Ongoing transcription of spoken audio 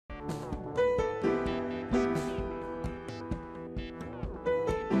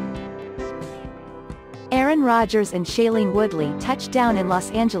Aaron Rodgers and Shailene Woodley touched down in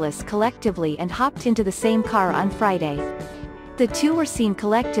Los Angeles collectively and hopped into the same car on Friday. The two were seen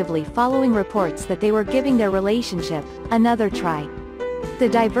collectively following reports that they were giving their relationship another try. The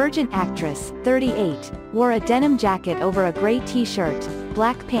Divergent actress, 38, wore a denim jacket over a gray t-shirt,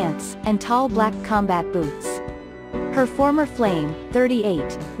 black pants, and tall black combat boots. Her former flame,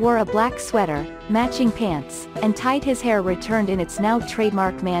 38, wore a black sweater, matching pants, and tied his hair returned in its now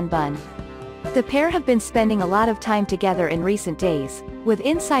trademark man bun. The pair have been spending a lot of time together in recent days, with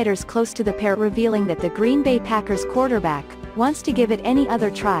insiders close to the pair revealing that the Green Bay Packers quarterback wants to give it any other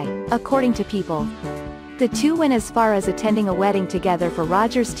try, according to People. The two went as far as attending a wedding together for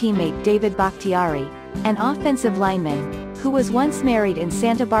Rodgers' teammate David Bakhtiari, an offensive lineman, who was once married in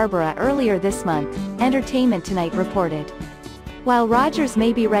Santa Barbara earlier this month, Entertainment Tonight reported. While Rodgers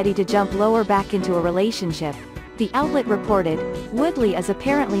may be ready to jump lower back into a relationship, the outlet reported, Woodley is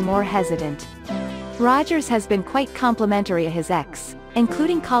apparently more hesitant. Rodgers has been quite complimentary of his ex,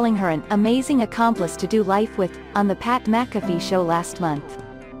 including calling her an amazing accomplice to do life with on the Pat McAfee show last month.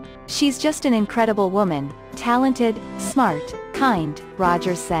 She's just an incredible woman, talented, smart, kind,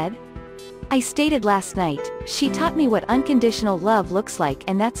 Rodgers said. I stated last night, she taught me what unconditional love looks like,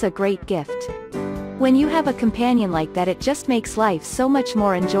 and that's a great gift. When you have a companion like that, it just makes life so much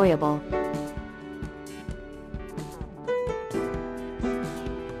more enjoyable.